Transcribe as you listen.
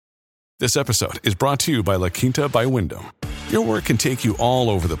This episode is brought to you by La Quinta by Wyndham. Your work can take you all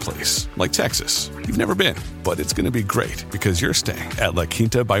over the place, like Texas. You've never been, but it's going to be great because you're staying at La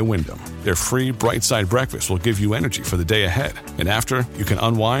Quinta by Wyndham. Their free Bright Side breakfast will give you energy for the day ahead. And after, you can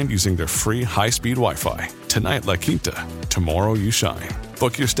unwind using their free high-speed Wi-Fi. Tonight, La Quinta. Tomorrow, you shine.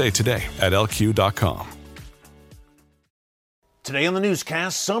 Book your stay today at lq.com. Today on the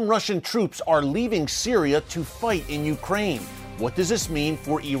newscast, some Russian troops are leaving Syria to fight in Ukraine. What does this mean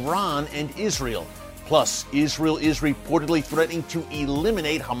for Iran and Israel? Plus, Israel is reportedly threatening to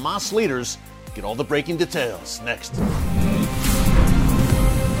eliminate Hamas leaders. Get all the breaking details next.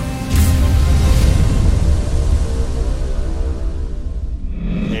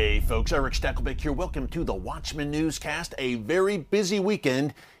 Hey folks, Eric Stakelbeck here. Welcome to the Watchman Newscast. A very busy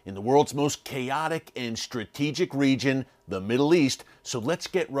weekend in the world's most chaotic and strategic region, the Middle East. So let's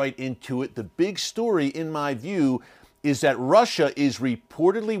get right into it. The big story, in my view, is that Russia is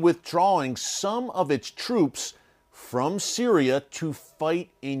reportedly withdrawing some of its troops from Syria to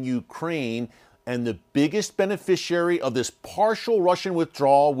fight in Ukraine. And the biggest beneficiary of this partial Russian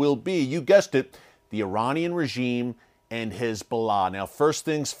withdrawal will be, you guessed it, the Iranian regime and Hezbollah. Now, first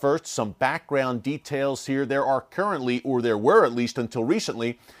things first, some background details here. There are currently, or there were at least until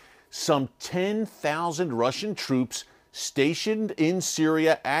recently, some 10,000 Russian troops stationed in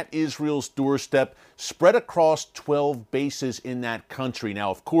Syria at Israel's doorstep, spread across 12 bases in that country. Now,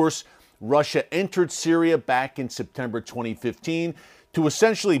 of course, Russia entered Syria back in September 2015 to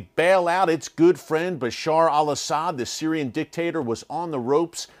essentially bail out its good friend Bashar al-Assad. The Syrian dictator was on the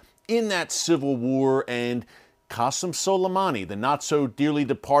ropes in that civil war, and Qasem Soleimani, the not so dearly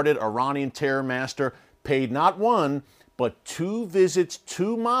departed Iranian terror master, paid not one, but two visits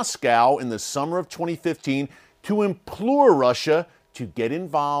to Moscow in the summer of 2015 to implore Russia to get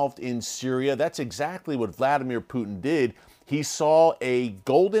involved in Syria. That's exactly what Vladimir Putin did. He saw a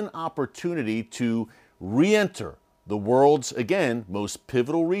golden opportunity to re-enter the world's, again, most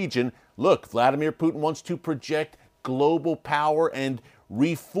pivotal region. Look, Vladimir Putin wants to project global power and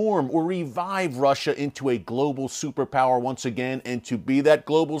reform or revive Russia into a global superpower once again. And to be that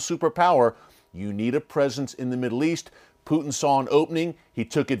global superpower, you need a presence in the Middle East. Putin saw an opening, he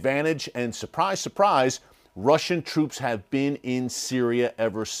took advantage, and surprise, surprise, Russian troops have been in Syria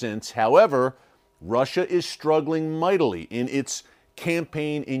ever since. However, Russia is struggling mightily in its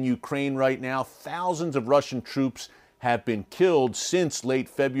campaign in Ukraine right now. Thousands of Russian troops have been killed since late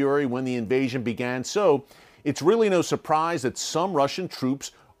February when the invasion began. So it's really no surprise that some Russian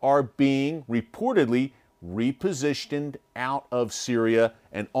troops are being reportedly repositioned out of Syria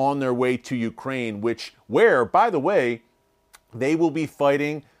and on their way to Ukraine, where, by the way, they will be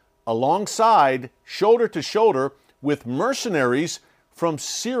fighting alongside, shoulder to shoulder, with mercenaries from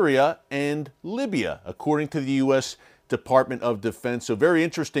Syria and Libya, according to the U.S. Department of Defense. So very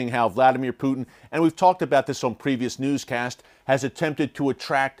interesting how Vladimir Putin, and we've talked about this on previous newscasts, has attempted to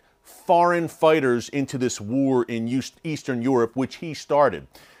attract foreign fighters into this war in Eastern Europe, which he started.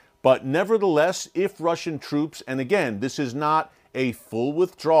 But nevertheless, if Russian troops, and again, this is not a full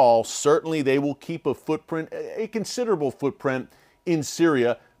withdrawal, certainly they will keep a footprint, a considerable footprint in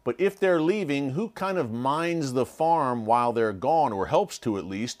Syria. But if they're leaving, who kind of minds the farm while they're gone, or helps to at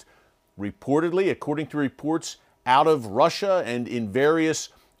least? Reportedly, according to reports out of Russia and in various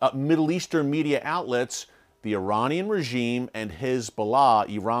Middle Eastern media outlets, the Iranian regime and Hezbollah,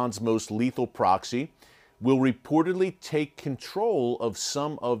 Iran's most lethal proxy, will reportedly take control of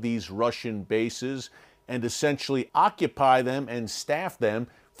some of these Russian bases and essentially occupy them and staff them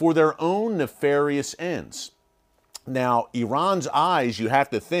for their own nefarious ends. Now, Iran's eyes, you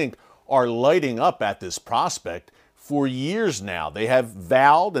have to think, are lighting up at this prospect. For years now, they have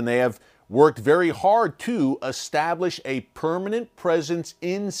vowed and they have worked very hard to establish a permanent presence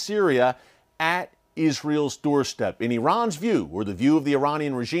in Syria at Israel's doorstep. In Iran's view, or the view of the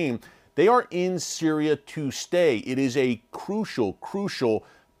Iranian regime, they are in Syria to stay. It is a crucial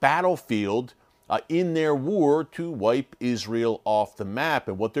battlefield in their war to wipe Israel off the map.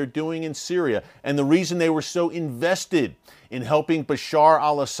 And what they're doing in Syria, and the reason they were so invested in helping Bashar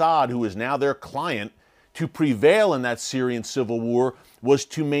al-Assad, who is now their client, to prevail in that Syrian civil war, was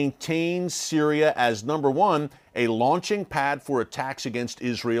to maintain Syria as, number one, a launching pad for attacks against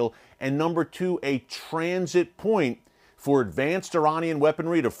Israel, and number two, a transit point for advanced Iranian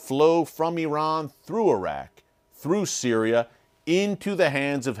weaponry to flow from Iran through Iraq, through Syria, into the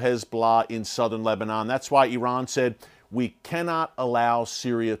hands of Hezbollah in southern Lebanon. That's why Iran said, we cannot allow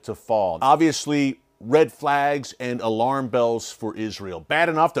Syria to fall. Obviously, red flags and alarm bells for Israel. Bad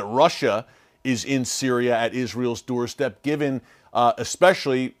enough that Russia is in Syria at Israel's doorstep, given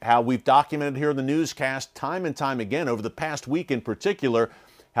especially how we've documented here in the newscast time and time again over the past week in particular,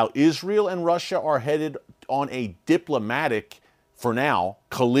 how Israel and Russia are headed on a diplomatic, for now,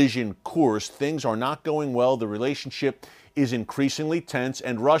 collision course. Things are not going well. The relationship is increasingly tense,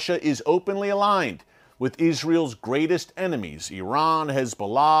 and Russia is openly aligned with Israel's greatest enemies, Iran,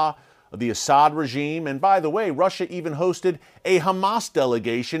 Hezbollah, the Assad regime. And by the way, Russia even hosted a Hamas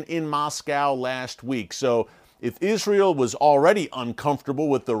delegation in Moscow last week. So if Israel was already uncomfortable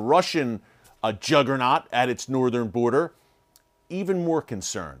with the Russian juggernaut at its northern border, even more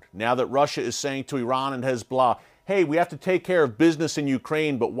concerned now that Russia is saying to Iran and Hezbollah, hey, we have to take care of business in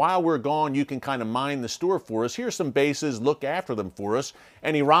Ukraine, but while we're gone, you can kind of mind the store for us. Here's some bases, look after them for us.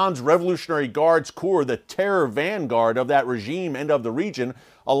 And Iran's Revolutionary Guards Corps, the terror vanguard of that regime and of the region,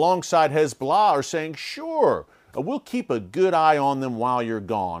 alongside Hezbollah, are saying, sure, we'll keep a good eye on them while you're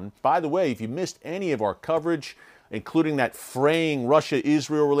gone. By the way, if you missed any of our coverage, including that fraying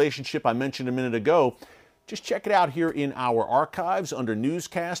Russia-Israel relationship I mentioned a minute ago, just check it out here in our archives under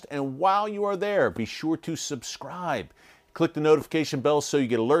Newscast. And while you are there, be sure to subscribe. Click the notification bell so you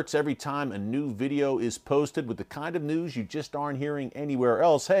get alerts every time a new video is posted with the kind of news you just aren't hearing anywhere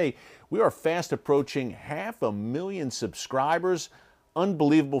else. Hey, we are fast approaching 500,000 subscribers.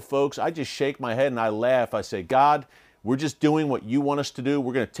 Unbelievable, folks. I just shake my head and I laugh. I say, God, we're just doing what you want us to do.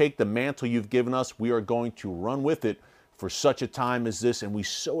 We're going to take the mantle you've given us. We are going to run with it for such a time as this, and we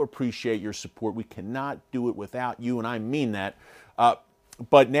so appreciate your support. We cannot do it without you, and I mean that.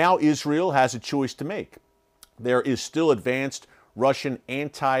 But now Israel has a choice to make. There is still advanced Russian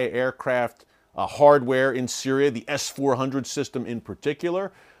anti-aircraft hardware in Syria, the S-400 system in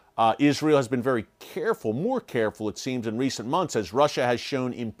particular. Israel has been very careful, more careful it seems in recent months, as Russia has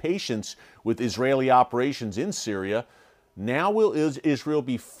shown impatience with Israeli operations in Syria. Now will Israel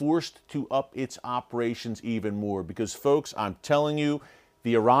be forced to up its operations even more? Because, folks, I'm telling you,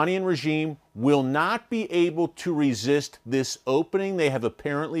 the Iranian regime will not be able to resist this opening they have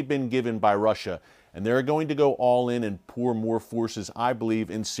apparently been given by Russia. And they're going to go all in and pour more forces, I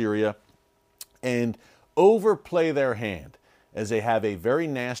believe, in Syria and overplay their hand, as they have a very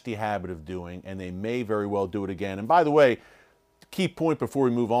nasty habit of doing, and they may very well do it again. And by the way, key point before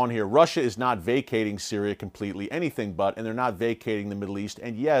we move on here, Russia is not vacating Syria completely, anything but, and they're not vacating the Middle East.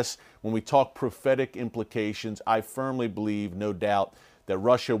 And yes, when we talk prophetic implications, I firmly believe, no doubt, that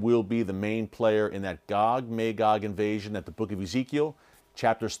Russia will be the main player in that Gog-Magog invasion that the book of Ezekiel,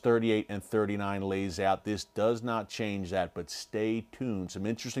 chapters 38 and 39 lays out. This does not change that, but stay tuned. Some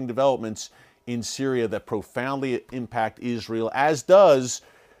interesting developments in Syria that profoundly impact Israel, as does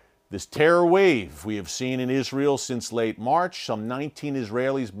this terror wave we have seen in Israel since late March. Some 19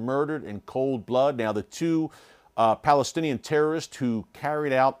 Israelis murdered in cold blood. Now, the two Palestinian terrorists who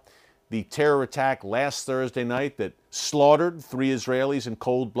carried out the terror attack last Thursday night that slaughtered 3 Israelis in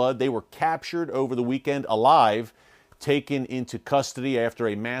cold blood, they were captured over the weekend alive, taken into custody after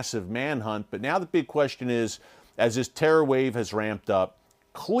a massive manhunt. But now the big question is, as this terror wave has ramped up,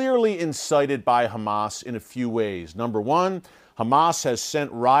 clearly incited by Hamas in a few ways. Number one, Hamas has sent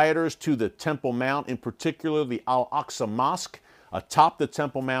rioters to the Temple Mount, in particular the Al-Aqsa Mosque, atop the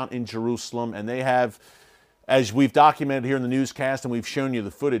Temple Mount in Jerusalem. And they have, as we've documented here in the newscast, and we've shown you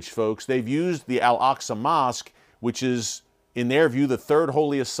the footage, folks, they've used the Al-Aqsa Mosque, which is, in their view, the third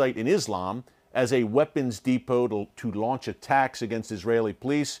holiest site in Islam, as a weapons depot to launch attacks against Israeli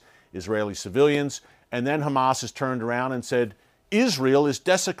police, Israeli civilians. And then Hamas has turned around and said, Israel is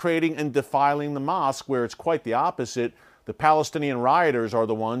desecrating and defiling the mosque, where it's quite the opposite. The Palestinian rioters are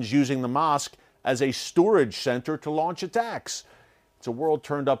the ones using the mosque as a storage center to launch attacks. It's a world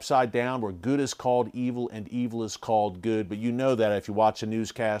turned upside down where good is called evil and evil is called good. But you know that if you watch a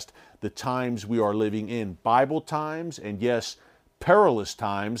newscast, the times we are living in, Bible times, and yes, perilous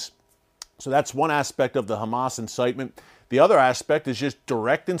times. So that's one aspect of the Hamas incitement. The other aspect is just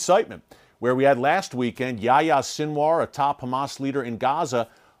direct incitement, where we had last weekend Yahya Sinwar, a top Hamas leader in Gaza,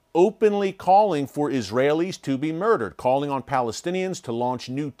 openly calling for Israelis to be murdered, calling on Palestinians to launch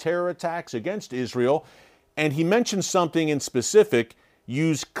new terror attacks against Israel. And he mentioned something in specific: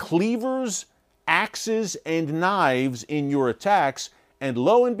 use cleavers, axes, and knives in your attacks. And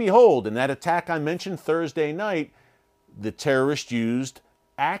lo and behold, in that attack I mentioned Thursday night, the terrorists used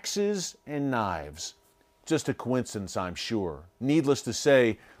axes and knives. Just a coincidence, I'm sure. Needless to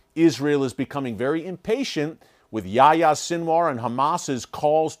say, Israel is becoming very impatient with Yahya Sinwar and Hamas's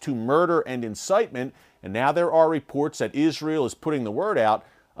calls to murder and incitement, and now there are reports that Israel is putting the word out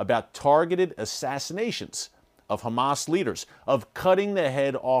about targeted assassinations of Hamas leaders, of cutting the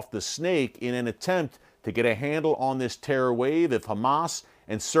head off the snake in an attempt to get a handle on this terror wave. If Hamas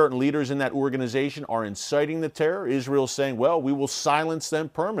and certain leaders in that organization are inciting the terror, Israel's saying, well, we will silence them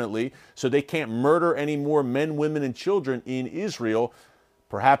permanently so they can't murder any more men, women, and children in Israel.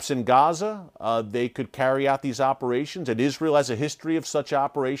 Perhaps in Gaza, they could carry out these operations, and Israel has a history of such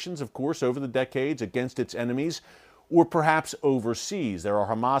operations, of course, over the decades against its enemies, or perhaps overseas. There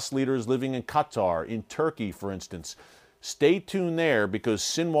are Hamas leaders living in Qatar, in Turkey, for instance. Stay tuned there, because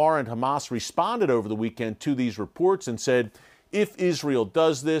Sinwar and Hamas responded over the weekend to these reports and said, if Israel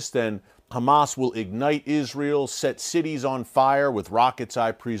does this, then Hamas will ignite Israel, set cities on fire with rockets,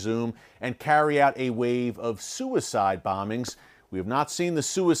 I presume, and carry out a wave of suicide bombings. We have not seen the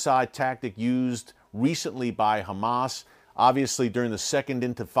suicide tactic used recently by Hamas. Obviously, during the Second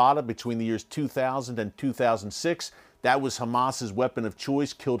Intifada between the years 2000 and 2006, that was Hamas's weapon of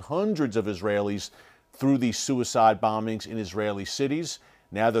choice, killed hundreds of Israelis through these suicide bombings in Israeli cities.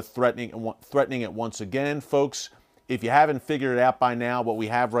 Now they're threatening it once again. Folks, if you haven't figured it out by now, what we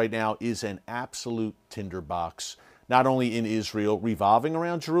have right now is an absolute tinderbox, not only in Israel, revolving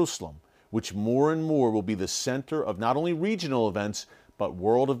around Jerusalem, which more and more will be the center of not only regional events, but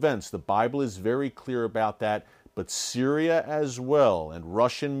world events. The Bible is very clear about that, but Syria as well, and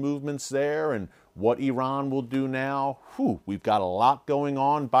Russian movements there, and what Iran will do now. We've got a lot going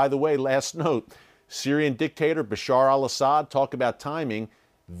on. By the way, last note, Syrian dictator Bashar al-Assad, talk about timing,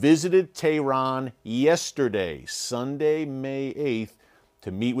 visited Tehran yesterday, Sunday, May 8th,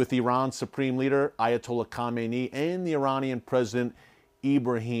 to meet with Iran's supreme leader, Ayatollah Khamenei, and the Iranian president,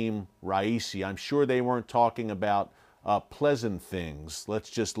 Ibrahim Raisi. I'm sure they weren't talking about pleasant things. Let's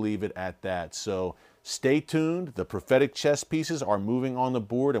just leave it at that. So stay tuned. The prophetic chess pieces are moving on the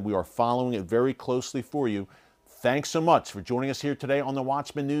board, and we are following it very closely for you. Thanks so much for joining us here today on the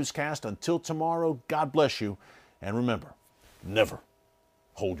Watchman Newscast. Until tomorrow, God bless you. And remember, never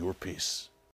hold your peace.